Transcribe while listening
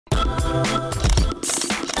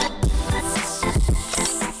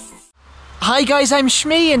Hi guys, I'm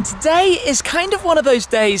Shmee, and today is kind of one of those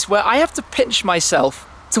days where I have to pinch myself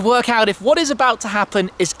to work out if what is about to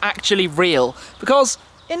happen is actually real. Because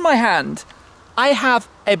in my hand, I have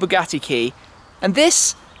a Bugatti key, and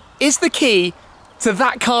this is the key to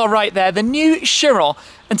that car right there, the new Chiron.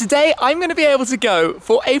 And today I'm going to be able to go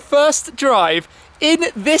for a first drive in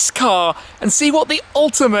this car and see what the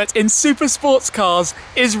ultimate in super sports cars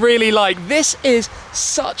is really like. This is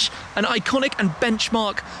such an iconic and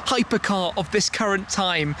benchmark hypercar of this current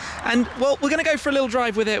time. And well, we're gonna go for a little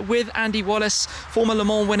drive with it with Andy Wallace, former Le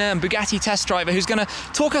Mans winner and Bugatti test driver, who's gonna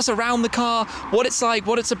talk us around the car, what it's like,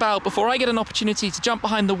 what it's about, before I get an opportunity to jump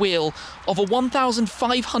behind the wheel of a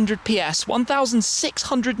 1,500 PS,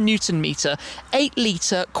 1,600 Newton meter,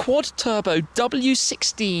 8-litre quad-turbo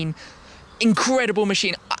W16 incredible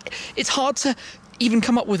machine. It's hard to even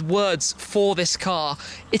come up with words for this car.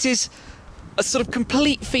 It is a sort of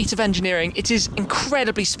complete feat of engineering. It is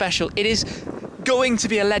incredibly special. It is going to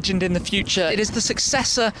be a legend in the future. It is the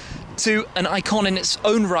successor to an icon in its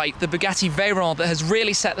own right, the Bugatti Chiron, that has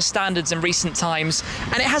really set the standards in recent times.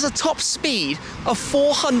 And it has a top speed of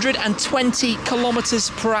 420 kilometers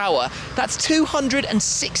per hour. That's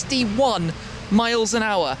 261 miles an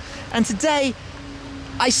hour. And today,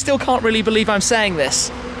 I still can't really believe I'm saying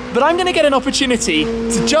this, but I'm gonna get an opportunity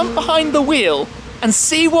to jump behind the wheel and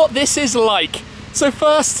see what this is like. So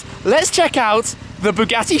first, let's check out the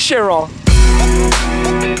Bugatti Chiron.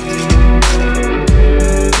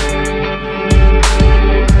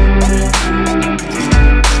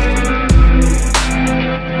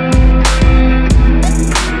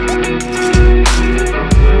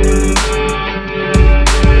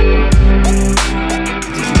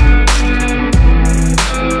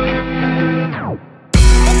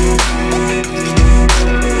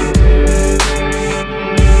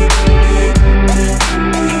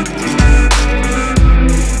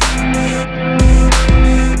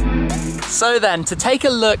 So then, to take a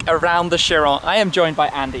look around the Chiron, I am joined by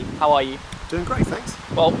Andy. How are you? Doing great, thanks.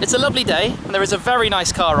 Well, it's a lovely day, and there is a very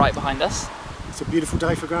nice car right behind us. It's a beautiful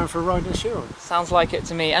day for going for a ride in a Chiron. Sounds like it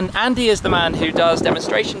to me. And Andy is the man who does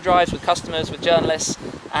demonstration drives with customers, with journalists,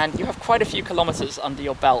 and you have quite a few kilometres under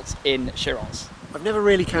your belt in Chirons. I've never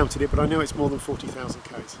really counted it, but I know it's more than 40,000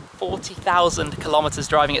 k's. 40,000 kilometres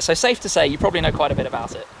driving it, so safe to say you probably know quite a bit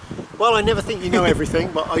about it. Well, I never think you know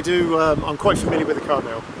everything, but I do. I'm quite familiar with the car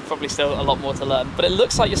now. Probably still a lot more to learn, but it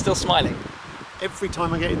looks like you're still smiling. Every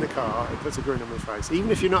time I get in the car, it puts a grin on my face. Even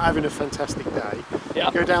if you're not having a fantastic day, yeah.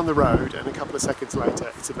 You go down the road and a couple of seconds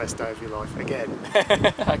later, it's the best day of your life again.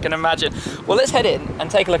 I can imagine. Well, let's head in and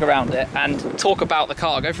take a look around it and talk about the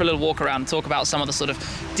car. Go for a little walk around and talk about some of the sort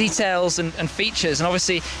of details and features. And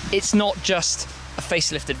obviously, it's not just a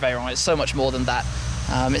facelifted Veyron, it's so much more than that.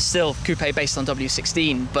 It's still coupe based on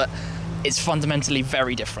W16, but it's fundamentally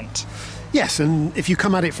very different. Yes, and if you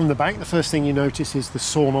come at it from the back, the first thing you notice is the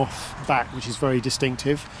sawn-off back, which is very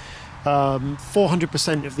distinctive.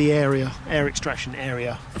 400% of the air extraction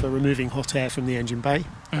area for removing hot air from the engine bay.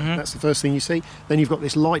 Mm-hmm. That's the first thing you see. Then you've got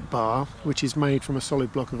this light bar, which is made from a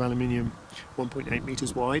solid block of aluminium, 1.8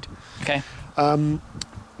 metres wide. Okay.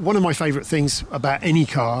 One of my favourite things about any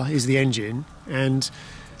car is the engine, and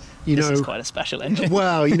this is quite a special engine.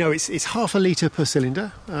 Well, it's half a litre per cylinder,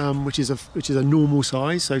 which is a normal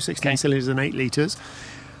size, so 16 cylinders and 8 litres.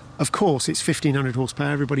 Of course, it's 1,500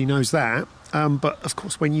 horsepower, everybody knows that. But of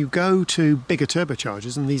course, when you go to bigger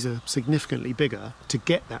turbochargers, and these are significantly bigger, to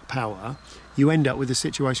get that power, you end up with a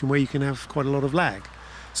situation where you can have quite a lot of lag.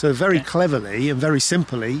 So very cleverly and very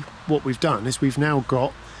simply, what we've done is we've now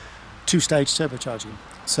got two-stage turbocharging.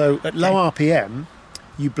 So at low RPM,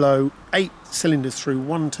 you blow 8 cylinders through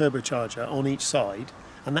one turbocharger on each side,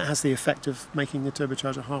 and that has the effect of making the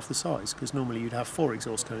turbocharger half the size, because normally you'd have 4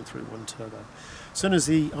 exhausts going through one turbo. As soon as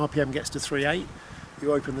the RPM gets to 3.8,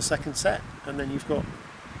 you open the second set, and then you've got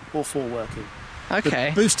all 4 working. Okay.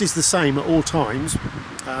 The boost is the same at all times,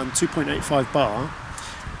 2.85 bar,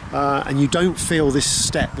 and you don't feel this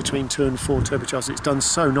step between 2 and 4 turbochargers. It's done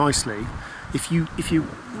so nicely. If you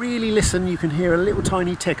really listen, you can hear a little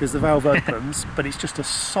tiny tick as the valve opens, but it's just a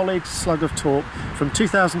solid slug of torque from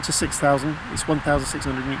 2,000 to 6,000. It's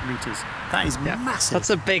 1,600 Newton meters. That is massive. That's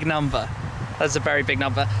a big number. That's a very big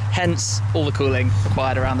number. Hence all the cooling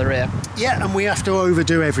required around the rear. Yeah, and we have to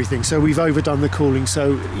overdo everything. So we've overdone the cooling.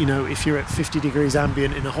 So if you're at 50 degrees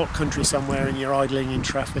ambient in a hot country somewhere and you're idling in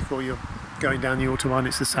traffic, or you're going down the Autobahn,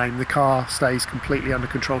 it's the same. The car stays completely under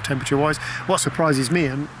control temperature-wise. What surprises me,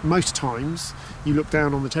 and most times you look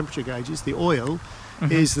down on the temperature gauges, the oil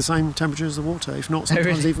is the same temperature as the water, if not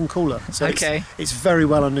sometimes even cooler. So it's very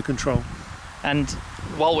well under control. And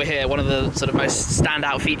while we're here, one of the sort of most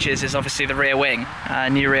standout features is obviously the rear wing,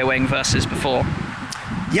 new rear wing versus before.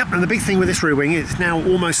 Yep, and the big thing with this rear wing, it's now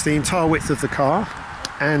almost the entire width of the car,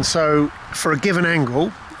 and so for a given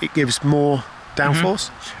angle, it gives more downforce,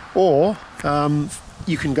 or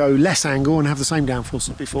you can go less angle and have the same downforce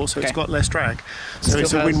as before, so it's got less drag. So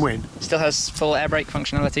it's a win-win. Still has full air brake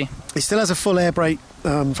functionality. It still has a full air brake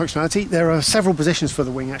functionality. There are several positions for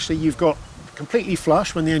the wing actually. You've got completely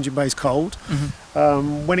flush when the engine bay is cold.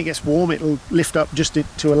 When it gets warm, it'll lift up just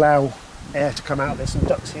to allow air to come out. There's some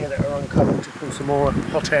ducts here that are uncovered to pull some more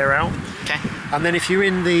hot air out. Okay. And then if you're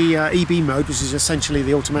in the EB mode, which is essentially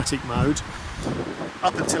the automatic mode,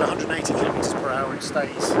 up until 180 kilometers per hour it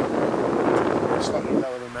stays slightly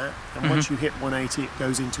lower than that. And once you hit 180, it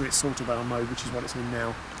goes into its Autobahn mode, which is what it's in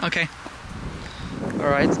now. Okay. All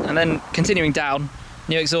right. And then continuing down,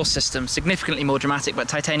 new exhaust system, significantly more dramatic, but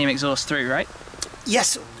titanium exhaust through, right?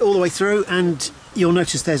 Yes, all the way through, and you'll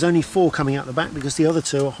notice there's only 4 coming out the back because the other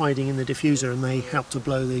 2 are hiding in the diffuser and they help to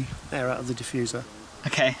blow the air out of the diffuser.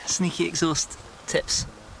 Okay, sneaky exhaust tips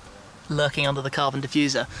lurking under the carbon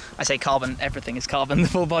diffuser. I say carbon, everything is carbon, the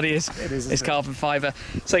full body is carbon fibre.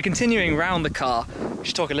 So continuing round the car, we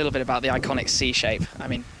should talk a little bit about the iconic C shape. I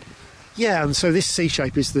mean... Yeah, and so this C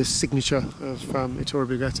shape is the signature of Ettore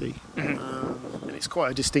Bugatti. And it's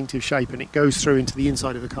quite a distinctive shape, and it goes through into the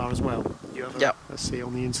inside of the car as well. You have a C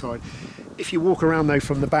on the inside. If you walk around though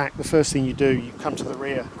from the back, the first thing you do, you come to the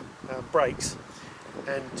rear brakes,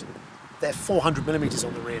 and they're 400 millimeters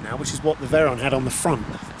on the rear now, which is what the Veyron had on the front.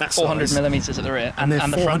 That's 400 millimeters at the rear, and they're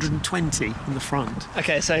the 420 on the front.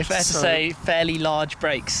 Okay, so fair to say, fairly large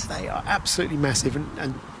brakes. They are absolutely massive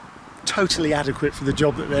and totally adequate for the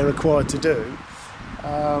job that they're required to do.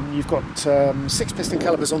 You've got 6 piston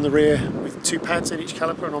calipers on the rear with 2 pads in each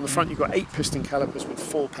caliper, and on the front you've got 8 piston calipers with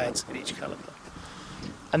 4 pads in each caliper.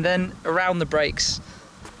 And then around the brakes.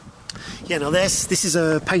 Yeah, now this is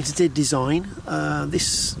a patented design.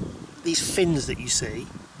 These fins that you see,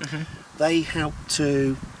 they help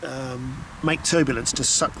to make turbulence to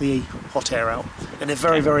suck the hot air out, and they're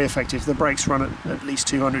very, very effective. The brakes run at least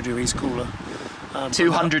 200 degrees cooler.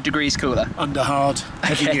 200 degrees cooler? Under hard,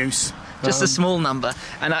 heavy use. Just a small number.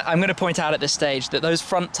 And I'm going to point out at this stage that those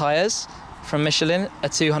front tyres from Michelin are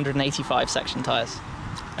 285 section tyres.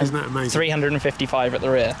 Isn't that amazing? 355 at the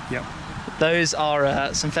rear. Yep. Those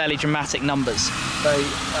are some fairly dramatic numbers. They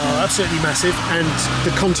are absolutely massive, and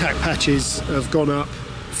the contact patches have gone up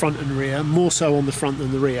front and rear, more so on the front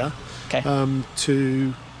than the rear,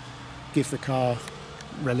 to give the car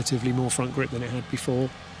relatively more front grip than it had before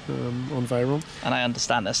on Veyron. And I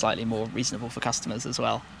understand they're slightly more reasonable for customers as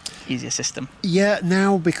well. Easier system. Yeah,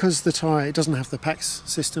 now because the tyre, it doesn't have the PAX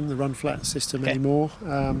system, the run flat system anymore,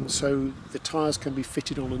 so the tyres can be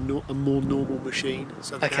fitted on a more normal machine,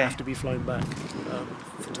 so they don't have to be flown back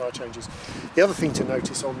for tyre changes. The other thing to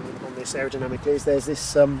notice on this aerodynamically is there's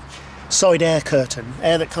this side air curtain,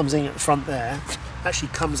 air that comes in at the front there, actually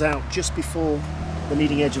comes out just before the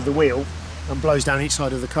leading edge of the wheel and blows down each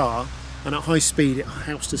side of the car, and at high speed it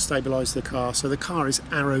helps to stabilise the car, so the car is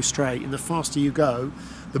arrow straight, and the faster you go,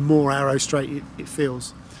 the more arrow straight it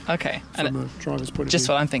feels. Okay. From a driver's point of view. Just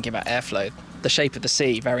what I'm thinking about airflow, the shape of the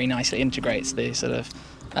C very nicely integrates the sort of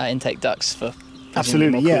intake ducts for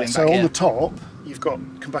absolutely, yeah. So on the top you've got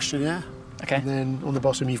combustion air, and then on the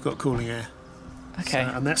bottom you've got cooling air. Okay.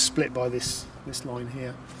 So, and that's split by this line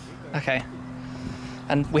here. Okay.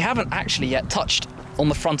 And we haven't actually yet touched on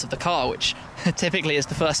the front of the car, which typically is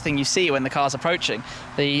the first thing you see when the car's approaching.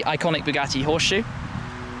 The iconic Bugatti horseshoe.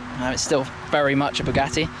 It's still very much a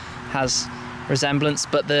Bugatti, has resemblance,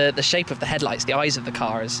 but the shape of the headlights, the eyes of the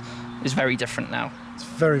car is very different now. It's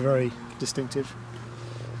very, very distinctive.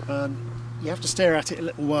 You have to stare at it a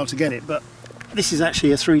little while to get it, but this is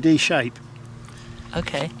actually a 3D shape.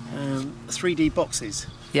 Okay. 3D boxes.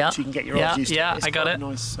 Yeah. So you can get your eyes used to. Yeah, it's I got it. A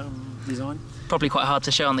nice design. Probably quite hard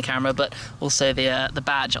to show on the camera, but also the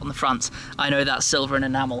badge on the front. I know that's silver and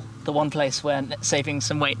enamel. The one place where saving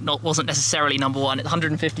some weight wasn't necessarily number one. It's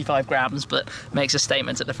 155 grams, but makes a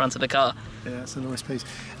statement at the front of the car. Yeah, it's a nice piece.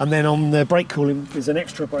 And then on the brake cooling, there's an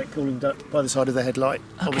extra brake cooling duct by the side of the headlight.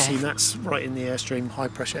 Okay. Obviously, that's right in the airstream, high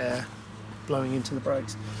pressure air blowing into the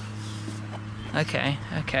brakes. Okay.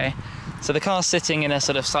 So the car's sitting in a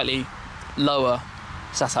sort of slightly lower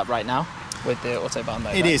setup right now with the Autobahn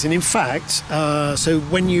mode. It is, and in fact, so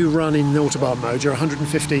when you run in the Autobahn mode, you're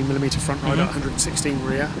 115mm front rider, 116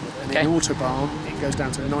 rear, and in Autobahn it goes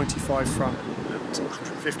down to 95 front and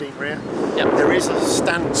 115 rear. Yep. There is a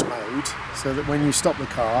stance mode, so that when you stop the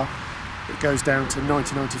car, it goes down to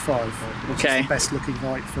 90-95, which is the best looking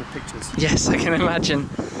height for pictures. Yes, I can imagine.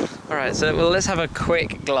 All right, so let's have a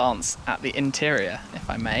quick glance at the interior, if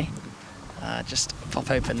I may. Just pop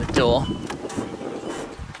open the door.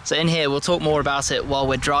 So in here, we'll talk more about it while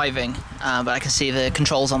we're driving, but I can see the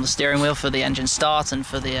controls on the steering wheel for the engine start and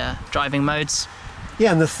for the driving modes.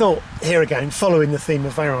 Yeah, and the thought here again, following the theme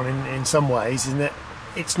of Veyron in some ways, is that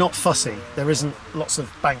it's not fussy. There isn't lots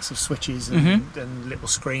of banks of switches and little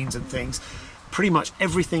screens and things. Pretty much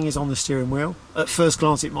everything is on the steering wheel. At first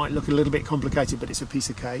glance it might look a little bit complicated, but it's a piece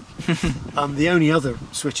of cake. The only other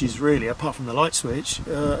switches really, apart from the light switch,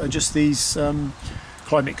 are just these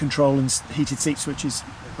climate control and heated seat switches.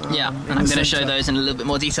 Yeah, and I'm going to show those in a little bit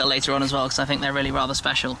more detail later on as well, because I think they're really rather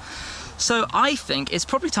special. So I think it's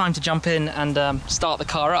probably time to jump in and start the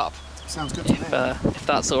car up. Sounds good to me. If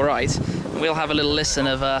that's all right. We'll have a little listen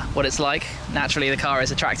of what it's like. Naturally, the car is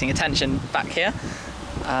attracting attention back here.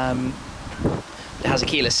 It has a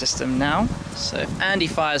keyless system now, so if Andy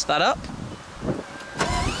fires that up.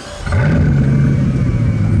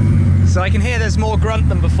 So I can hear there's more grunt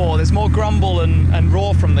than before. There's more grumble and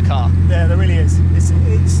roar from the car. Yeah, there really is.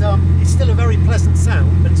 It's still a very pleasant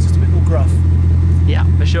sound, but it's just a bit more gruff. Yeah,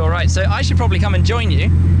 for sure, right. So I should probably come and join you,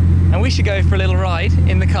 and we should go for a little ride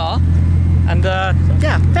in the car. And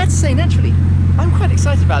yeah, fair to say, naturally, I'm quite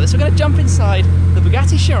excited about this. We're going to jump inside the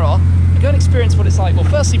Bugatti Chiron and go and experience what it's like. Well,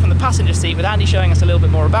 firstly from the passenger seat, with Andy showing us a little bit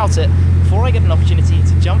more about it, before I get an opportunity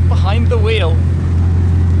to jump behind the wheel.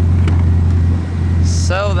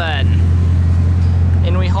 So then,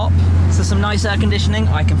 in we hop. So some nice air conditioning.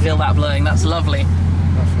 I can feel that blowing. That's lovely.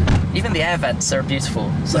 Even the air vents are a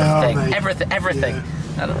beautiful sort of thing. Mate. Everything.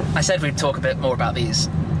 Yeah. I said we'd talk a bit more about these.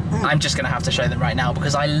 I'm just going to have to show them right now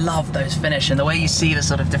because I love those finish and the way you see the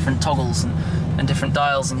sort of different toggles and different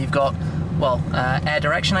dials, and you've got, well, air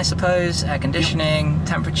direction, I suppose, air conditioning,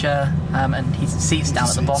 temperature, and heated seats down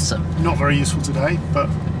at the bottom. Not very useful today, but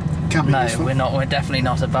can be useful. No, we're definitely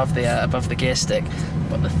not above the gear stick.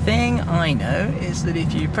 But the thing I know is that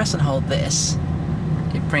if you press and hold this,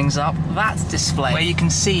 it brings up that display where you can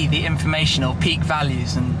see the information or peak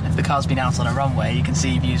values, and if the car's been out on a runway, you can see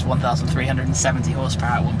you've used 1,370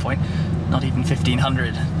 horsepower at one point, not even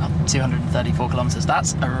 1,500, up 234 kilometers.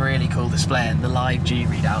 That's a really cool display, and the live G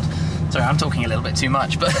readout. Sorry, I'm talking a little bit too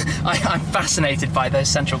much, but I'm fascinated by those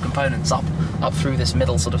central components up through this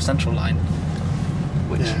middle sort of central line.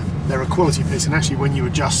 Which, yeah, they're a quality piece, and actually when you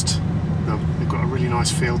adjust them, they've got a really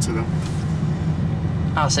nice feel to them.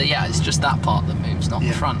 Oh, so yeah, it's just that part that moves, not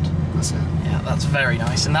the front. That's it. Yeah, that's very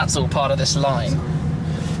nice, and that's all part of this line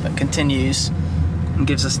that continues and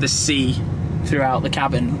gives us this C throughout the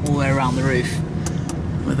cabin, all the way around the roof,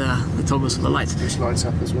 with the toggles for the lights. This lights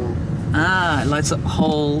up as well. Ah, it lights up the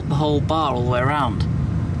whole bar all the way around.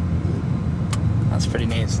 That's pretty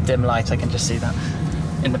neat. It's dim light, I can just see that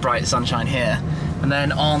in the bright sunshine here. And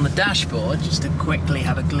then on the dashboard, just to quickly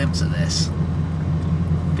have a glimpse of this,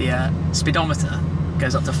 the speedometer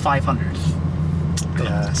goes up to 500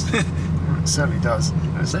 kilometers. Yeah, it certainly does.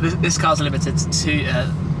 So this car's limited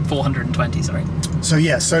to 420, sorry. So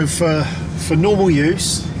yeah, so for normal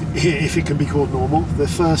use, if it can be called normal, the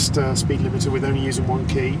first speed limiter with only using one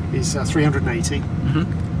key is 380.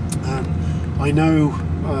 I know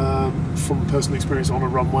from personal experience on a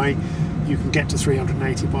runway, you can get to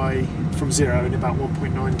 380 from zero in about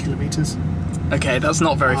 1.9 kilometers. Okay, that's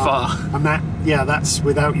not very far. And that's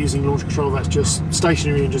without using launch control. That's just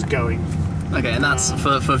stationary and just going. Okay, and that's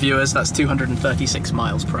for viewers, that's 236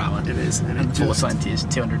 miles per hour. It is, and 420 is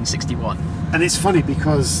 261. And it's funny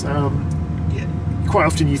because quite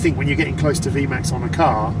often you think when you're getting close to VMAX on a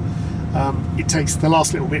car, it takes the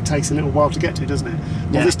last little bit takes a little while to get to, doesn't it?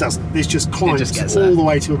 Well, this doesn't. This just climbs all the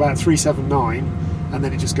way to about 379, and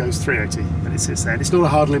then it just goes 380, and it sits there. And it's not a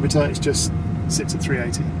hard limiter; it just sits at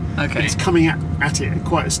 380. Okay. But it's coming at it at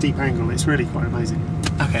quite a steep angle. It's really quite amazing.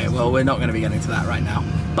 Okay, well, we're not going to be getting to that right now,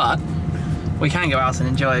 but we can go out and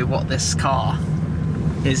enjoy what this car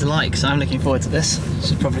is like. So I'm looking forward to this.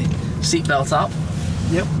 Should probably seatbelt up.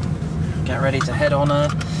 Yep. Get ready to head on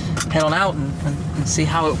out and see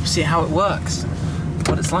how it works,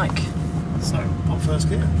 what it's like. So on first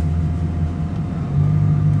gear.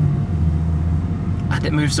 And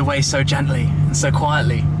it moves away so gently and so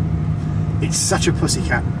quietly. It's such a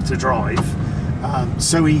pussycat to drive,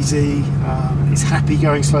 so easy, it's happy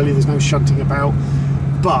going slowly, there's no shunting about,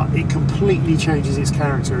 but it completely changes its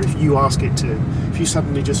character if you ask it to. If you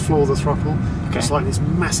suddenly just floor the throttle, it's like this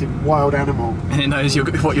massive wild animal. And it knows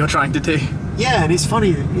what you're trying to do. Yeah, and it's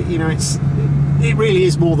funny, you know, it really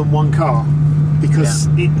is more than one car, because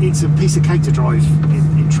it's a piece of cake to drive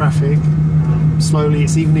in traffic, slowly.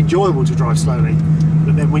 It's even enjoyable to drive slowly.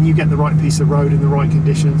 But then when you get the right piece of road in the right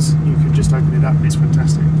conditions, you can just open it up and it's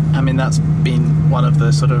fantastic. I mean, that's been one of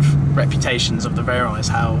the sort of reputations of the Veyron, is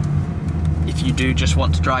how if you do just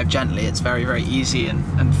want to drive gently, it's very, very easy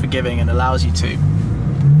and forgiving, and allows you to.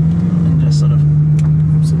 And just sort of,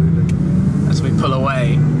 Absolutely. as we pull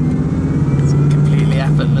away, it's completely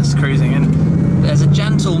effortless cruising. And there's a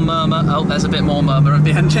gentle murmur. Oh, there's a bit more murmur of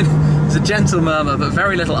the engine. There's a gentle murmur, but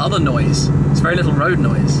very little other noise. It's very little road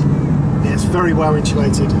noise. Yeah, it's very well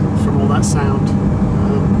insulated from all that sound.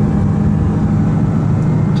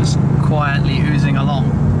 Just quietly oozing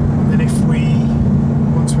along. And if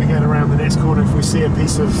once we get around the next corner, if we see a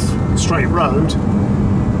piece of straight road,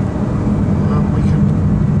 we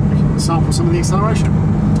can sample some of the acceleration.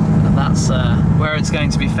 And that's where it's going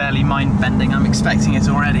to be fairly mind-bending. I'm expecting it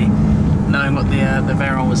already, knowing what the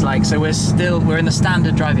Veyron was like. So we're in the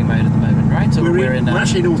standard driving mode at the moment, right? Or we're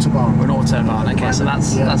actually in Autobahn. We're in Autobahn. Okay, so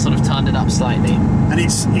that's sort of turned it up slightly. And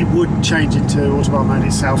it would change into Autobahn mode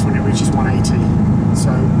itself when it reaches 180.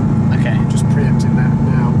 So okay, just preempting that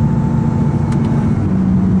now.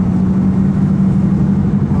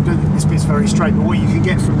 I don't think this bit's very straight, but what you can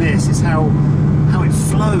get from this is how it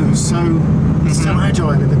flows. So it's so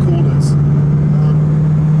agile in the corners.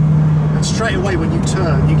 And straight away when you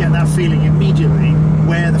turn, you get that feeling immediately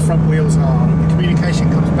where the front wheels are. The communication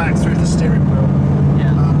comes back through the steering wheel.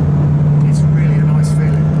 Yeah. It's really a nice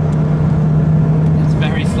feeling. It's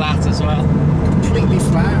very flat as well. Completely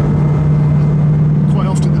flat. Quite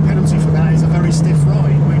often the penalty for that is a very stiff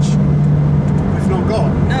ride, which we've not got.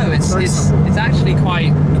 No, it's actually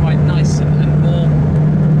quite nice and more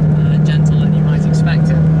gentle than you might expect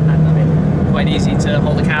it. And I mean, quite easy to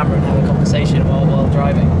hold a camera and have a conversation while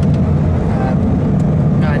driving.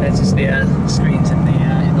 I noticed the screens in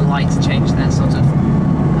the light change their sort of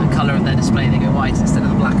colour of their display. They go white instead of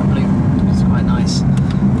the black and blue. It's quite nice.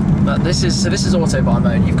 But this is Autobahn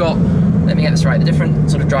mode. You've got, let me get this right, the different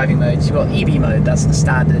sort of driving modes. You've got EB mode, that's the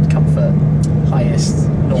standard comfort, highest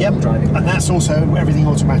normal driving mode. And that's also everything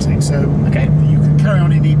automatic. So okay, you can carry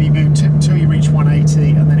on in EB mode until you reach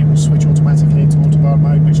 180, and then it will switch automatically into Autobahn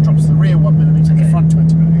mode, which drops the rear 1mm and the front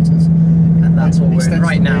 20mm. And that's what we're in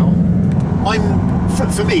right now.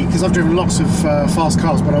 For me, because I've driven lots of fast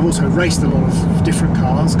cars, but I've also raced a lot of different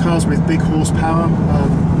cars with big horsepower,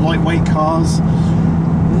 lightweight cars.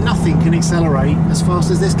 Nothing can accelerate as fast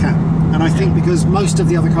as this can. And I think because most of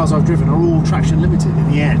the other cars I've driven are all traction limited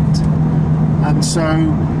in the end. And so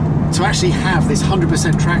to actually have this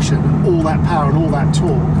 100% traction and all that power and all that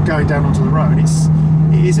torque going down onto the road,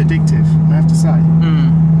 it is addictive, I have to say.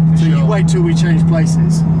 So you wait till we change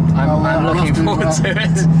places. I'm looking forward to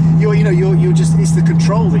it. You're just, it's the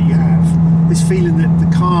control that you have. This feeling that the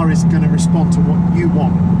car is going to respond to what you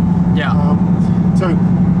want. Yeah. So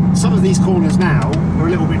some of these corners now are a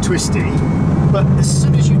little bit twisty, but as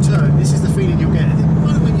soon as you turn, this is the feeling you'll get. The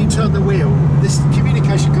moment you turn the wheel, this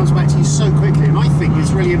communication comes back to you so quickly, and I think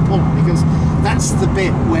it's really important because that's the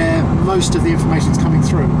bit where most of the information is coming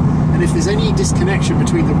through. And if there's any disconnection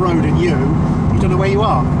between the road and you don't know where you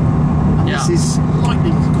are. And this is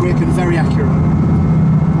lightning quick and very accurate.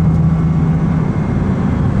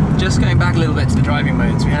 Just going back a little bit to the driving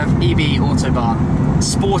modes, we have EB Autobahn.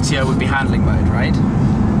 Sportier would be handling mode, right?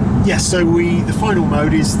 Yes, so the final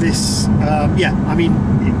mode is this, I mean,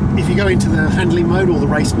 if you go into the handling mode or the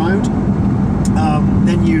race mode,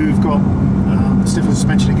 then you've got stiffer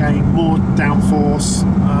suspension again, more downforce,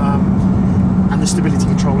 and the stability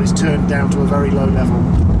control is turned down to a very low level.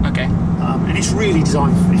 Okay. And it's really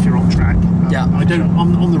designed for if you're on track.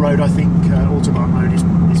 On the road, I think Autobahn mode is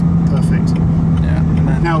perfect.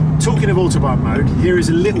 Yeah. Now, talking of Autobahn mode, here is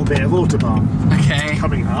a little bit of Autobahn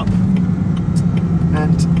coming up.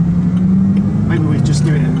 And maybe we just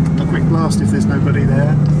give it a quick blast if there's nobody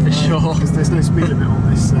there. For sure. Because there's no speed limit on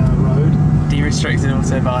this road. De-restricted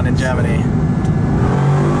Autobahn in Germany.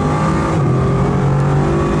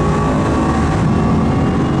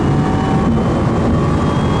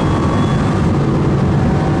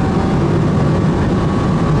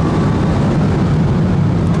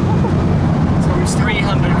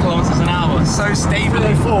 300 kilometers an hour, so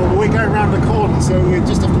stably. We're going around the corner, so we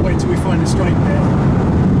just have to wait until we find a straight bit.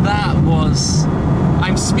 That was...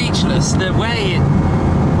 I'm speechless. The way it...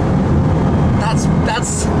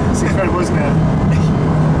 That's incredible, isn't it?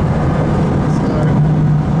 So,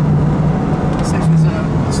 let's see if there's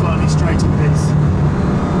a slightly straighter piece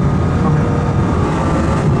coming.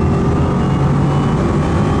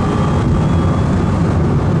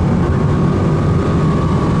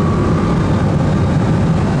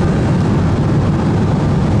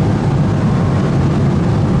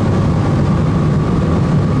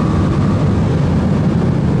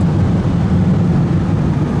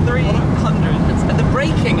 300. And the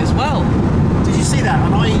braking as well. Did you see that?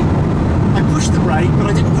 And I pushed the brake, but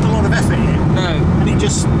I didn't put a lot of effort in. No. And it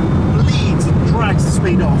just bleeds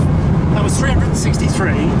speed off. That was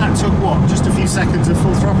 363. That took what? Just a few seconds of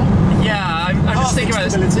full throttle. Yeah, I'm just thinking about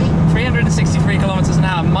this. Stability. 363 kilometers an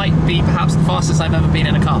hour might be perhaps the fastest I've ever been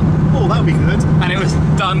in a car. Oh, that would be good. And it was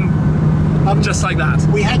done just like that.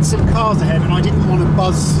 We had some cars ahead, and I didn't want to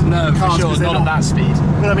buzz No, the for cars sure, 'cause they're not at that speed.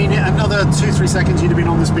 But I mean, another 2-3 seconds, you'd have been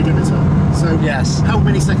on the speed limiter. So Yes. how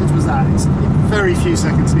many seconds was that? It's very few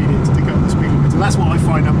seconds needed to go on the speed limiter. That's what I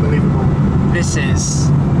find unbelievable. This is...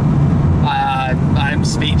 I'm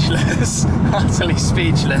speechless. Utterly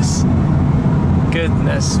speechless.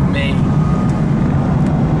 Goodness me.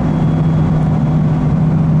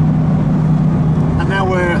 And now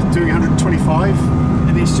we're doing 125,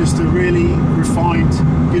 and it's just a really refined,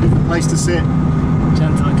 beautiful place to sit.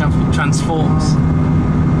 Gentle and comfortable, transforms.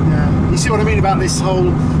 Yeah. You see what I mean about this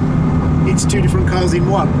whole, it's two different cars in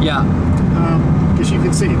one? Yeah. Because you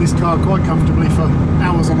can sit in this car quite comfortably for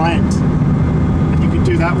hours on end. And you can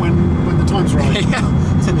do that when the time's right. Yeah.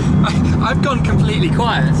 I've gone completely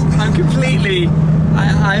quiet. I'm completely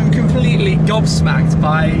gobsmacked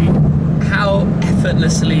by how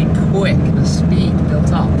effortlessly quick the speed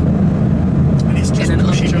built up. And it's just in an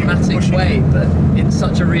pushing undramatic you. way, but in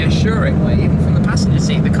such a reassuring way. Even from the passenger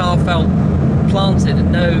seat, the car felt planted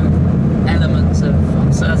and no element of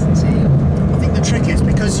uncertainty. I think the trick is,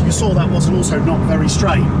 because you saw that was also not very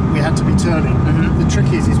straight, we had to be turning. The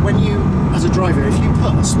trick is when you, as a driver, if you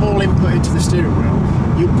put a small input into the steering wheel,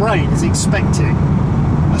 your brain is expecting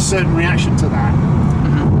a certain reaction to that.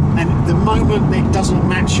 And the moment it doesn't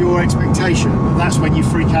match your expectation, that's when you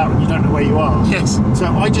freak out and you don't know where you are. Yes. So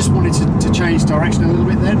I just wanted to change direction a little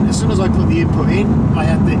bit then. As soon as I put the input in, I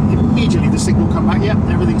had immediately the signal come back, yep,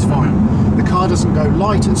 everything's fine. The car doesn't go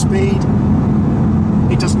light at speed.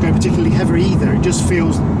 It doesn't go particularly heavy either. It just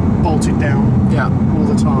feels bolted down all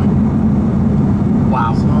the time.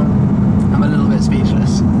 Wow. So, I'm a little bit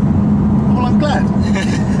speechless. well, I'm glad.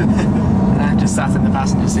 And I've just sat in the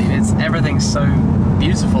passenger seat. Everything's so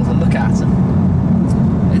beautiful to look at,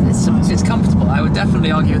 and it's comfortable. I would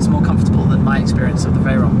definitely argue it's more comfortable than my experience of the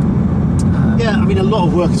Veyron. Yeah, I mean, a lot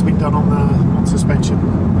of work has been done on suspension.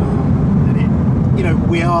 And you know,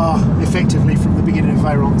 we are effectively, from the beginning of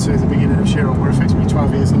Veyron to the beginning of Chiron, we're effectively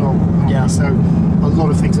 12 years along. Yeah. So a lot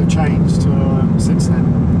of things have changed since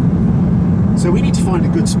then. So we need to find a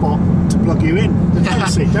good spot to plug you in the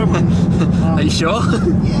driver's seat, don't we? Are you sure?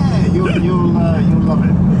 Yeah, you'll love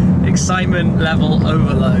it. Excitement level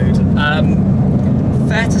overload.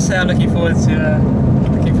 Fair to say, I'm looking forward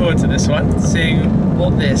to this one, seeing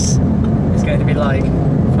what this is going to be like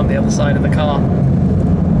from the other side of the car.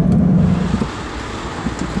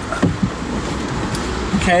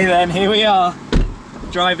 Okay, then here we are,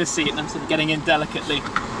 driver's seat, and I'm sort of getting in delicately.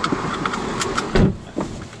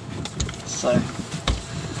 So, it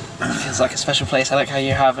feels like a special place. I like how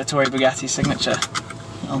you have a Tory Bugatti signature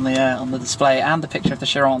on the display, and the picture of the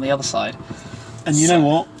Chiron on the other side. And you know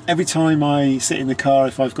what? Every time I sit in the car,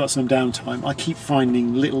 if I've got some downtime, I keep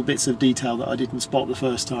finding little bits of detail that I didn't spot the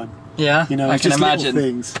first time. Yeah, You know, I can just imagine. little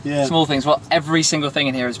things. Yeah. Small things. Well, every single thing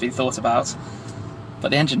in here has been thought about, but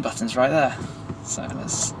the engine button's right there. So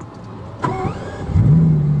let's.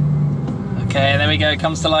 Okay, there we go.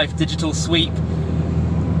 Comes to life. Digital sweep.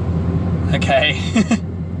 Okay.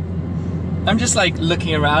 I'm just like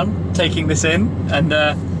looking around, taking this in, and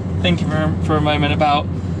thinking for a moment about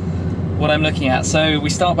what I'm looking at. So we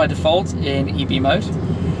start by default in EB mode,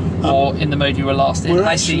 or in the mode you were last in.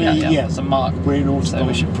 I see. Yeah, there's a mark. We're in Autobahn. So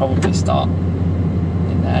we should probably start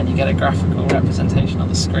in there, and you get a graphical representation on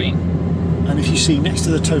the screen. And if you see next to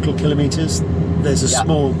the total kilometres, there's a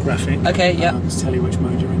small graphic. Okay, yeah. To tell you which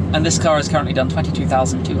mode you're in. And this car has currently done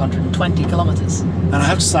 22,220 kilometres. And I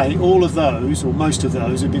have to say, all of those, or most of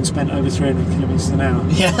those, have been spent over 300 kilometres an hour.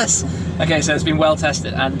 Yes. Okay, so it's been well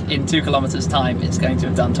tested, and in 2 kilometres time, it's going to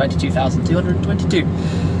have done 22,222.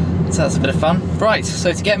 So that's a bit of fun. Right,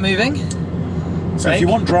 so to get moving, So if you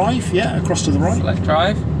want drive, across to the right. select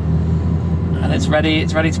drive, and it's ready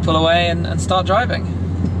to pull away and start driving.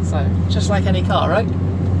 So, just like any car, right?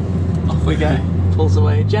 Off we go. Pulls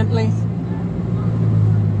away gently.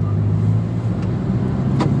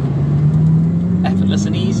 Effortless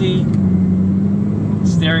and easy.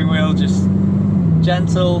 Steering wheel just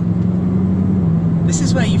gentle. This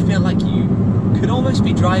is where you feel like you could almost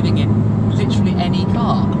be driving in literally any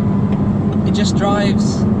car. It just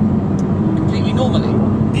drives completely normally.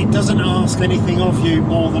 It doesn't ask anything of you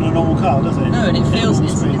more than a normal car, does it? No, and it feels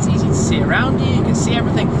it's easy to see around you. You can see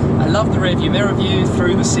everything. I love the rear view mirror view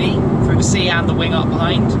through the sea and the wing up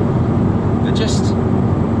behind. But just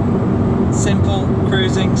simple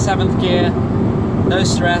cruising, 7th gear, no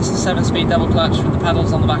stress, 7-speed double clutch with the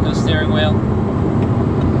pedals on the back of the steering wheel.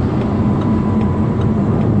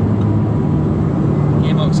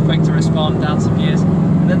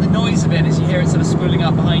 noise of it is you hear it sort of spooling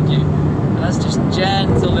up behind you, and that's just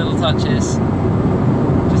gentle little touches,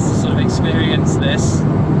 just to sort of experience this.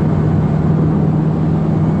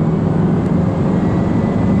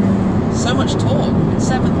 So much torque in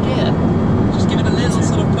 7th gear. Just give it a little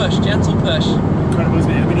sort of push, gentle push. Incredible,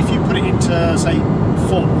 isn't it? I mean, if you put it into, say,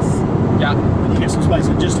 4th, yeah, and you get some space,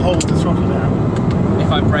 and just hold the throttle down.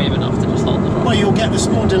 If I'm brave enough to just hold the throttle. Well, you'll get the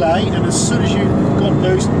small delay, and as soon as you've got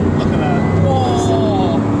boost, look at that.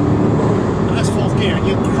 Whoa! And that's 4th gear, and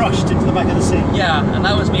you're crushed into the back of the seat. Yeah, and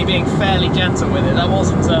that was me being fairly gentle with it. That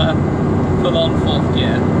wasn't full-on 4th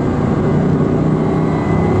gear.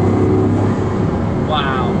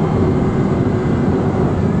 Wow.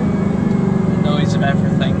 The noise of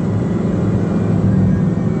everything.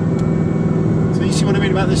 So you see what I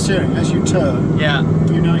mean about the steering? As you turn, yeah,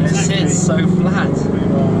 you know exactly. It sits so flat.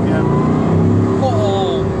 Yeah.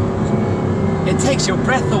 Oh, it takes your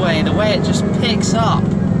breath away, the way it just picks up.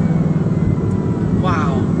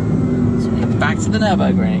 Wow. Back to the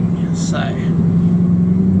Nürburgring. So.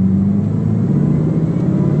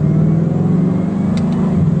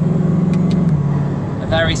 A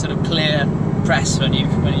very sort of clear press when you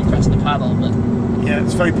press the paddle, but. Yeah,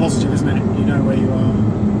 it's very positive, isn't it? You know where you are.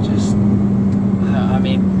 Just. I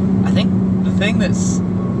mean, I think the thing that's,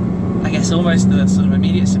 I guess, almost the sort of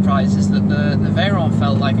immediate surprise is that the Veyron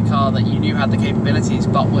felt like a car that you knew had the capabilities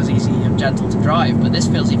but was easy and gentle to drive, but this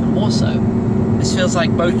feels even more so. This feels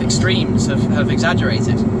like both extremes have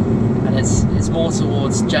exaggerated, and it's more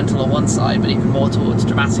towards gentle on one side but even more towards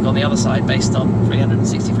dramatic on the other side based on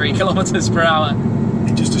 363 kilometers per hour.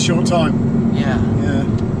 In just a short time. Yeah. Yeah,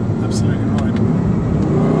 absolutely right.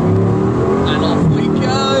 And off we go!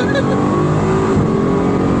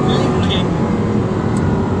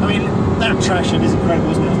 I mean, that traction is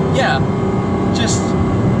incredible, isn't it? Yeah, it just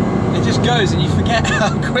goes and you forget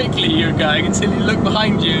how quickly you're going until you look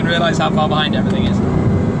behind you and realise how far behind everything is.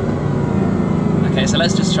 Okay, so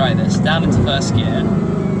let's just try this. Down into 1st gear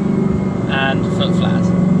and foot flat.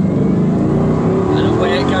 And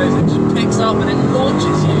away it goes, it just picks up and it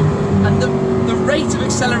launches you. And the rate of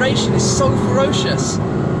acceleration is so ferocious.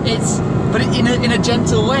 But in a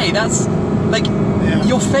gentle way. That's like,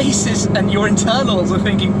 your faces and your internals are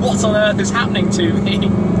thinking, what on earth is happening to me?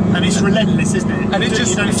 And it's relentless, isn't it? And you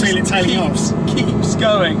don't feel it tailing off. Keeps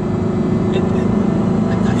going.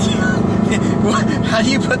 How do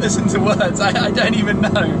you put this into words? I don't even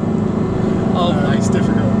know. Oh my. It's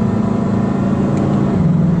difficult.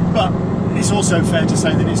 But it's also fair to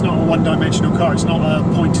say that it's not a one-dimensional car. It's not a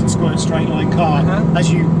point and squirt straight line car.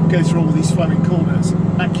 As you go through all these flowing corners,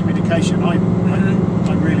 that communication, I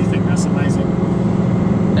really think that's amazing.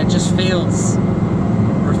 It just feels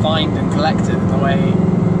refined and collected in the way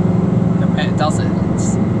it does it.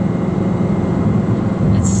 It's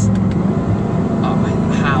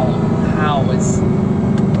how it's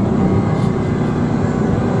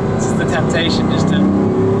just the temptation just to,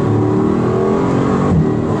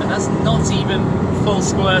 and that's not even full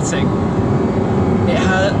squirting. It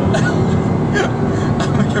had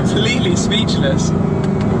I'm completely speechless.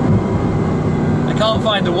 I can't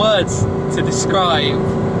find the words to describe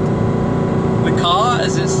the car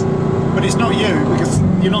as it's. But it's not you, because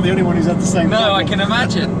you're not the only one who's had the same problem. No, I can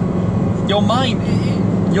imagine. Your mind,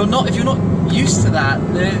 you're not, if you're not used to that,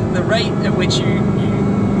 the rate at which you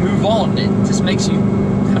move on, it just makes you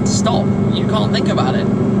have to stop. You can't think about it.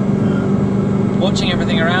 Watching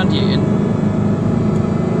everything around you, and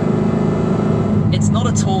it's not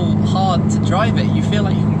at all hard to drive it. You feel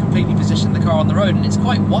like you can completely position the car on the road, and it's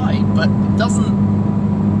quite wide, but it doesn't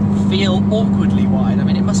feel awkwardly wide. I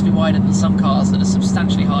mean, it must be wider than some cars that are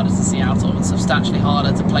substantially harder to see out of and substantially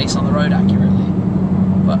harder to place on the road accurately.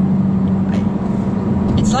 But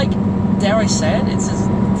it's like, dare I say it,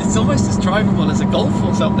 it's almost as drivable as a Golf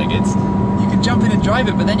or something. You can jump in and drive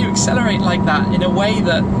it, but then you accelerate like that in a way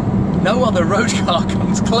that no other road car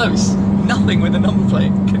comes close. Nothing with a number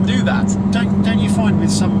plate can do that. Don't you find with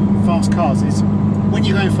some fast cars is when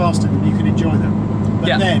you're going faster than you can enjoy them.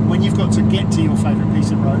 But then, when you've got to get to your favourite piece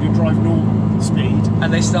of road and drive normal speed,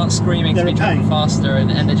 and they start screaming to be driving faster, and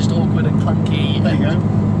they're just awkward and clunky. There you go.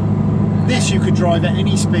 This you could drive at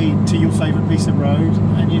any speed to your favourite piece of road,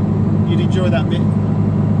 and you'd enjoy that bit.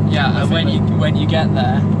 Yeah, and when you get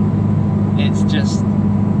there, it's just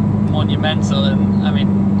monumental. And I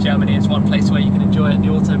mean, Germany is one place where you can enjoy it. The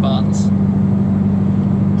Autobahns.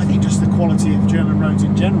 I think just the quality of German roads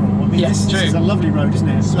in general. I mean, this is a lovely road, isn't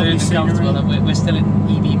it? It's smooth and comfortable, and we're still in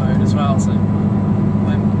EV mode as well, so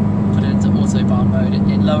when put it into Autobahn mode,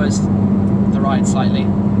 it lowers the ride slightly.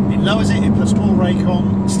 It lowers it, it puts more rake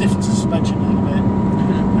on, stiffens the suspension a little bit,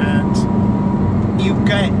 and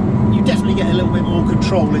you you definitely get a little bit more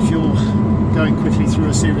control if you're going quickly through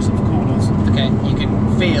a series of corners. Okay, you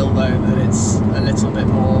can feel though that it's a little bit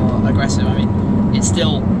more aggressive. I mean, it's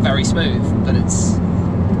still very smooth, but it's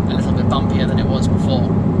a little bit bumpier than it was before.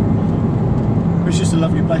 It's just a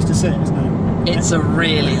lovely place to sit, isn't it? It's a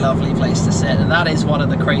really lovely place to sit, and that is one of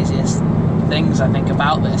the craziest things I think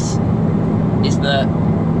about this, is that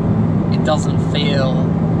it doesn't feel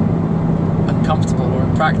uncomfortable or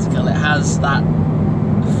impractical. It has that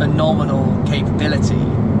phenomenal capability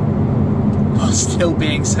while still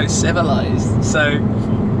being so civilized, so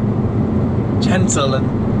gentle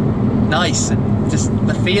and nice, and just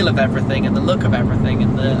the feel of everything and the look of everything,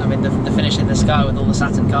 and the finish in the sky with all the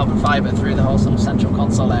satin carbon fibre through the whole sort of central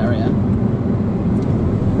console area.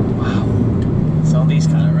 Wow. So on these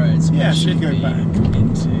kind of roads, yeah, we should go be back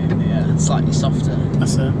into the slightly softer.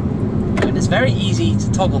 That's it. And it's very easy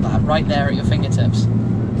to toggle that right there at your fingertips.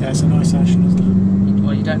 Yeah, it's a nice action, isn't it?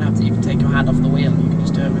 Well, you don't have to even take your hand off the wheel, you can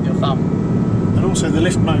just do it with your thumb. And also the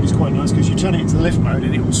lift mode is quite nice, because you turn it into the lift mode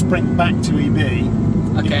and it will spring back to EB.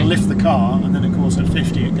 Okay. It will lift the car, and then of course at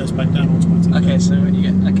 50 it goes back down automatically. Okay, so when you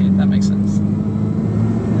get, okay, that makes sense.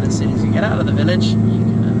 And as soon as you get out of the village, you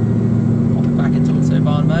can pop it back into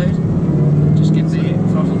Autobahn mode. Just give the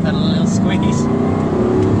throttle pedal a little squeeze.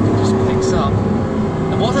 It just picks up.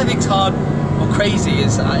 And what I think is hard or crazy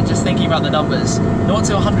is just thinking about the numbers. 0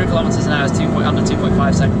 to 100 kilometers an hour is under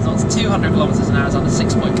 2.5 seconds. 0 to 200 kilometers an hour is under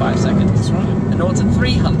 6.5 seconds. That's right. And 0 to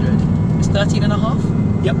 300 is 13 and a half?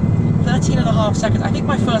 Yep. 13 and a half seconds. I think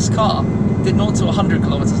my first car did 0 to 100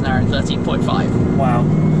 kilometers an hour in 13.5. Wow.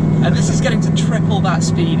 And this is getting to triple that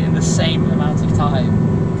speed in the same amount of time.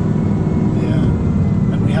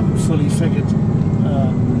 Yeah. And we haven't fully figured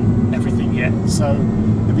everything yet, so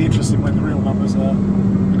it'll be interesting when the real numbers are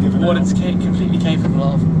given What out. it's completely capable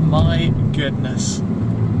of. My goodness. A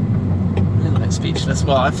little bit speechless.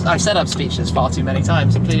 Well, I've said I'm speechless far too many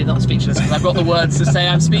times. I'm clearly not speechless because I've got the words to say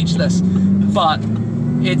I'm speechless. But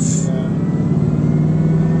it's...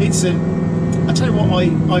 I tell you what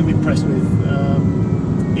I'm impressed with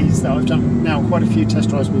is that I've done now quite a few test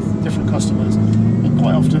drives with different customers, and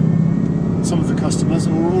quite often some of the customers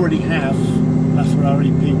will already have a Ferrari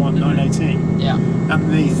P1 918. Yeah.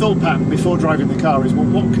 And the thought pattern before driving the car is, well,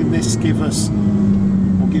 what can this give us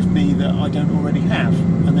or give me that I don't already have?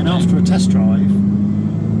 And then after a test drive,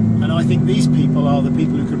 and I think these people are the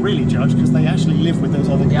people who can really judge, because they actually live with those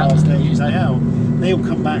other cars day in, day out. They'll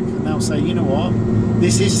come back and they'll say, you know what,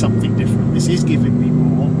 this is something different, this is giving me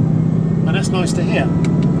more, and that's nice to hear.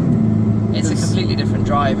 It's a completely different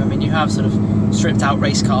drive. I mean, you have sort of stripped out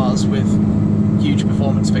race cars with huge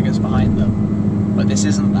performance figures behind them, but this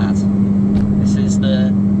isn't that. This is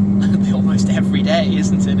the almost everyday,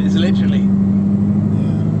 isn't it? It's literally.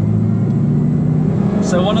 Yeah.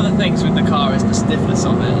 So one of the things with the car is the stiffness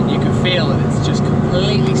of it, and you can feel that it's just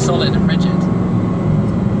completely solid and rigid.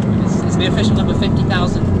 It's the official number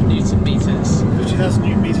 50,000 Newton meters. 50,000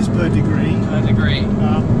 Newton meters per degree. Per degree.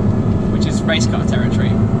 Which is race car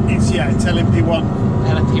territory. It's LMP1.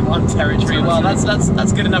 LMP1 territory. Well,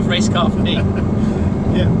 that's good enough race car for me.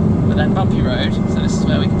 Yeah. But then bumpy road, so this is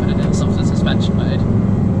where we can put it in softer suspension mode.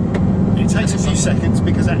 It takes a few seconds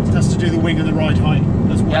because that has to do the wing and the ride height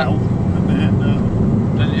as well. Yep. And then,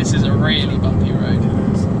 But this is a really bumpy road. it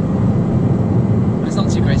is. But it's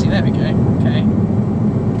not too crazy. There we go. Okay.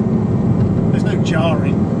 There's no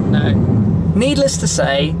jarring. No. Needless to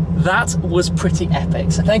say, that was pretty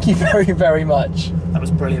epic. So thank you very, very much. That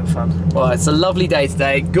was brilliant fun. Well, it's a lovely day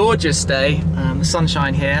today, gorgeous day, the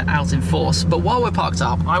sunshine here out in force. But while we're parked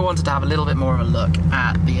up, I wanted to have a little bit more of a look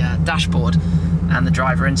at the dashboard and the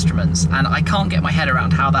driver instruments. And I can't get my head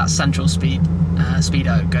around how that central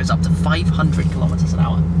speedo goes up to 500 kilometers an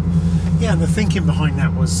hour. Yeah, and the thinking behind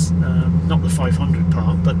that was not the 500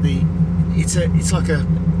 part, but it's like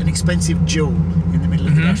an expensive jewel in the middle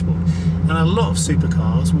of the dashboard. And a lot of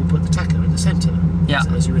supercars will put the tacho in the centre,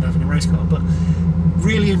 as you would have in a race car. But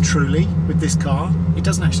really and truly, with this car, it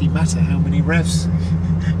doesn't actually matter how many revs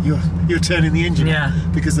you're turning the engine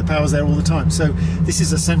on, because the power's there all the time. So this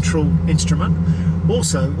is a central instrument.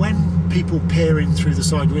 Also, when people peer in through the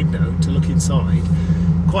side window to look inside,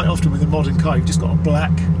 quite often with a modern car, you've just got a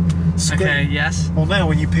black screen. Okay, yes. Well, now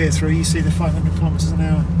when you peer through, you see the 500 kilometers an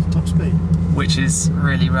hour top speed. Which is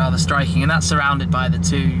really rather striking, and that's surrounded by the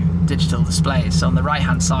two digital displays. So on the right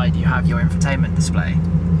hand side you have your infotainment display,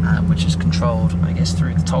 which is controlled, I guess,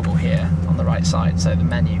 through the toggle here on the right side, so the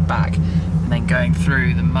menu back, and then going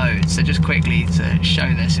through the modes. So just quickly to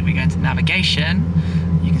show this, if we go into navigation,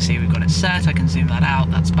 you can see we've got it set. I can zoom that out,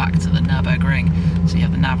 that's back to the Nürburgring. So you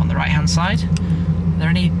have the nav on the right hand side. Are there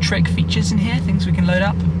any trick features in here, things we can load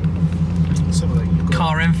up? Let's have a look. You've got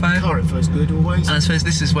car info. Car info is good always. And I suppose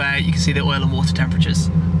this is where you can see the oil and water temperatures,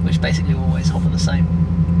 which basically always hover the same.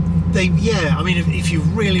 Yeah, I mean, if you're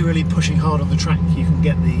really pushing hard on the track, you can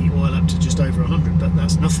get the oil up to just over 100, but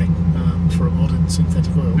that's nothing for a modern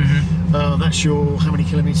synthetic oil. That's your how many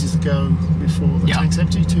kilometres to go before the tank's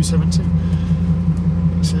empty, 270,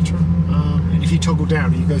 etc. And if you toggle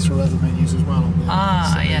down, you go through other menus as well. On the,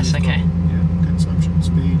 so yes, okay. Consumption,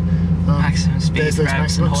 speed. Maximum speed,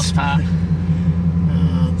 revs and horsepower.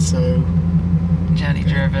 So journey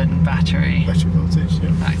driven, battery voltage,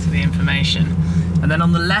 back to the information. And then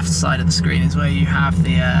on the left side of the screen is where you have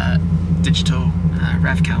the digital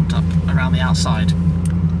rev count up around the outside.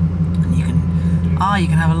 And you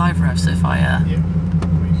can have a live rev, so if I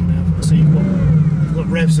so you've got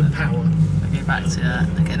revs and power. Okay, back to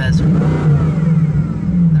okay, there's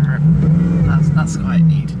that's quite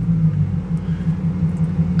neat.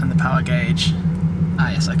 And the power gauge.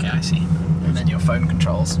 Yes, okay, I see. And then your phone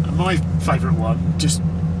controls. And my favourite one, just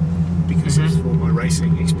because of all my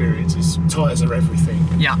racing experience, is tyres are everything.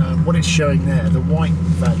 What it's showing there, the white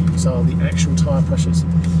values are the actual tyre pressures,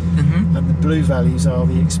 and the blue values are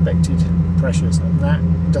the expected pressures, and that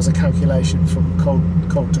does a calculation from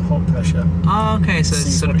cold to hot pressure. Oh, okay, so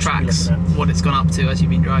it sort of tracks what it's gone up to as you've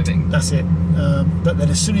been driving. That's it. But then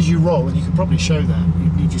as soon as you roll, and you can probably show that, you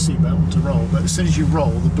need your seatbelt to roll, but as soon as you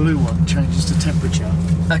roll, the blue one changes to temperature.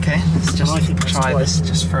 Okay, let's just try this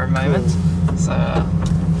just for a moment. Cool. So,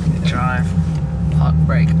 drive, park,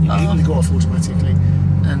 brake, it go off automatically.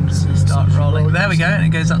 And start rolling. There we go, and it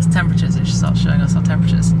goes up to temperatures. It starts showing us our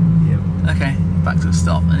temperatures. Okay, back to a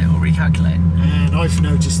stop, and it will recalculate. And I've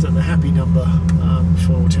noticed that the happy number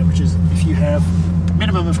for temperatures, if you have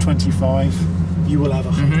minimum of 25, you will have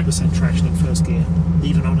 100% traction in first gear,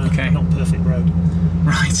 even on a not perfect road.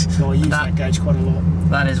 Right. So I use that gauge quite a lot.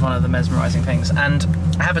 That is one of the mesmerising things, and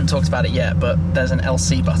I haven't talked about it yet, but there's an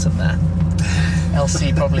LC button there.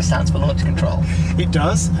 LC probably stands for launch control. It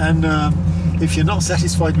does, and if you're not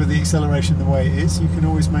satisfied with the acceleration the way it is, you can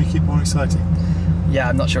always make it more exciting. Yeah,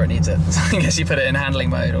 I'm not sure it needs it. I guess you put it in handling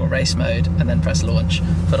mode or race mode and then press launch,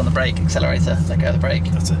 foot on the brake, accelerator, let go of the brake.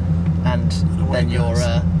 That's it. And then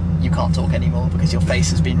you can't talk anymore because your face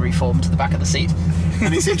has been reformed to the back of the seat.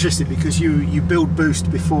 And it's interesting because you build boost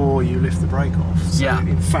before you lift the brake off. So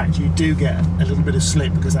in fact, you do get a little bit of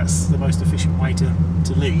slip because that's the most efficient way to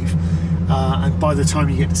leave. And by the time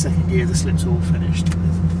you get to second gear, the slip's all finished.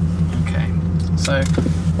 Okay. So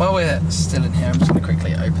while we're still in here, I'm just going to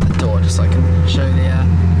quickly open the door just so I can show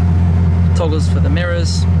the toggles for the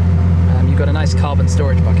mirrors. You've got a nice carbon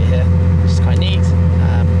storage bucket here, which is quite neat.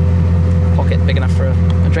 Pocket big enough for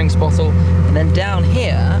a drinks bottle. And then down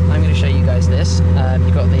here, I'm going to show you guys this.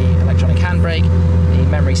 You've got the electronic handbrake, the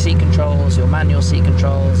memory seat controls, your manual seat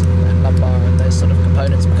controls, and lumbar and those sort of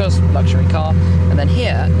components because luxury car. And then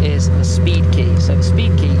here is the speed key. So the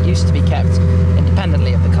speed key used to be kept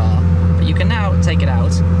independently of the car, but you can now take it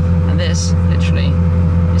out, and this literally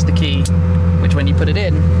is the key, which when you put it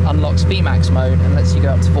in, unlocks VMAX mode and lets you go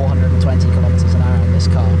up to 420 kilometers an hour in this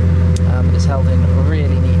car. It's held in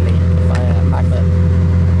really neatly by a magnet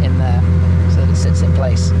in there so that it sits in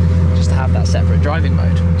place just to have that separate driving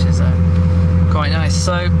mode, which is quite nice.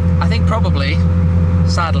 So I think probably,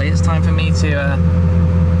 sadly, it's time for me to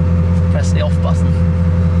press the off button.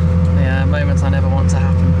 The moment I never want to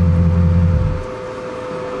happen.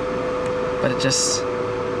 But it just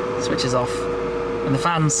switches off and the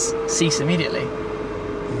fans cease immediately.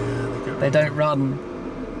 They don't run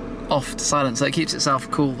off to silence, so it keeps itself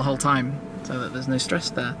cool the whole time so that there's no stress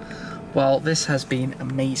there. Well, this has been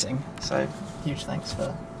amazing, so huge thanks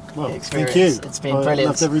for the experience. Thank you. It's been brilliant. I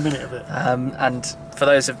loved every minute of it. And for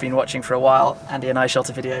those who've been watching for a while, Andy and I shot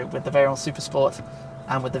a video with the Veyron Supersport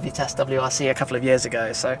and with the Vitesse WRC a couple of years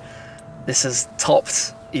ago, so this has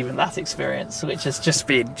topped even that experience, which has just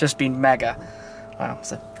been mega. Wow,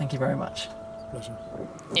 so thank you very much. Pleasure.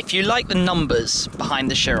 If you like the numbers behind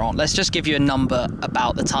the Chiron, let's just give you a number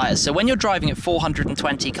about the tyres. So when you're driving at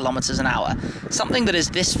 420 kilometers an hour, something that is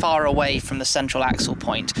this far away from the central axle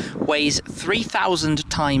point weighs 3,000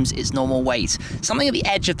 times its normal weight. Something at the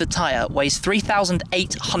edge of the tyre weighs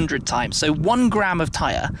 3,800 times. So 1 gram of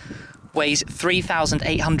tyre weighs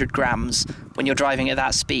 3,800 grams when you're driving at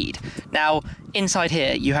that speed. Now, inside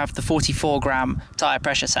here, you have the 44 gram tyre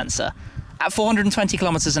pressure sensor. At 420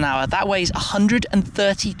 kilometers an hour, that weighs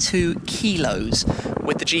 132 kilos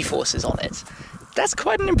with the G-forces on it. That's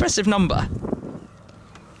quite an impressive number.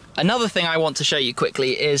 Another thing I want to show you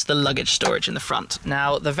quickly is the luggage storage in the front.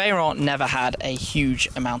 Now, the Veyron never had a huge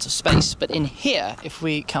amount of space, but in here, if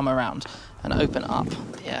we come around, and open up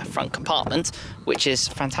the front compartment, which is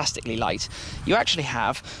fantastically light, you actually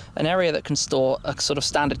have an area that can store a sort of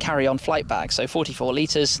standard carry-on flight bag, so 44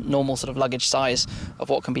 litres, normal sort of luggage size of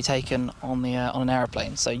what can be taken on an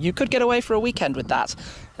aeroplane. So you could get away for a weekend with that.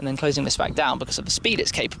 And then closing this back down, because of the speed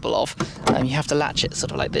it's capable of, you have to latch it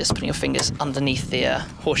sort of like this, putting your fingers underneath the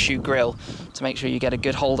horseshoe grill to make sure you get a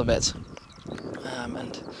good hold of it,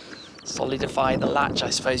 and solidify the latch, I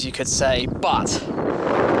suppose you could say. But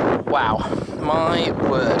wow, my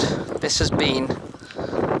word, this has been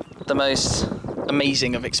the most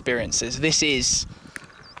amazing of experiences. This is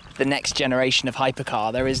the next generation of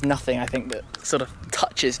hypercar. There is nothing, I think, that sort of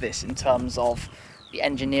touches this in terms of the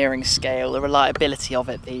engineering scale, the reliability of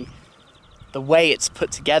it, the way it's put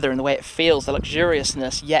together and the way it feels, the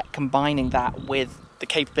luxuriousness, yet combining that with the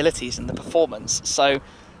capabilities and the performance. So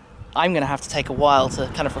I'm going to have to take a while to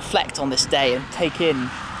kind of reflect on this day and take in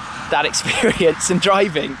that experience and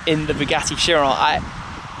driving in the Bugatti Chiron.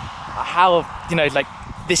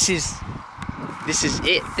 This is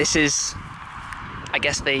it. This is, I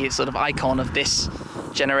guess, the sort of icon of this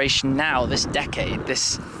generation now, this decade,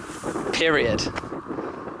 this period.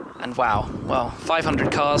 And wow, well,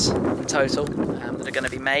 500 cars in total that are going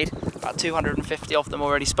to be made, about 250 of them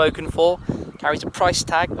already spoken for. Carries a price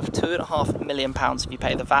tag of £2.5 million if you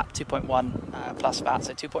pay the VAT, 2.1 plus VAT,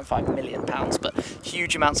 so £2.5 million. But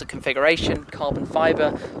huge amounts of configuration, carbon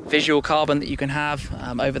fibre, visual carbon that you can have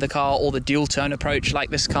over the car, or the dual tone approach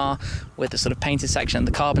like this car with the sort of painted section and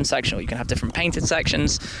the carbon section, or you can have different painted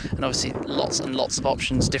sections, and obviously lots and lots of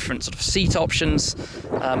options, different sort of seat options,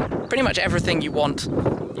 pretty much everything you want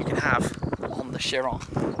you can have on the Chiron.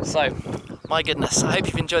 So, my goodness, I hope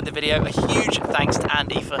you've enjoyed the video. A huge thanks to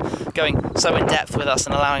Andy for going so in depth with us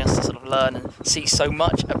and allowing us to sort of learn and see so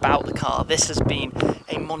much about the car. This has been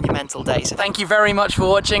a monumental day. So thank you very much for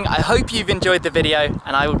watching. I hope you've enjoyed the video,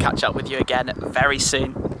 and I will catch up with you again very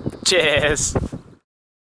soon. Cheers.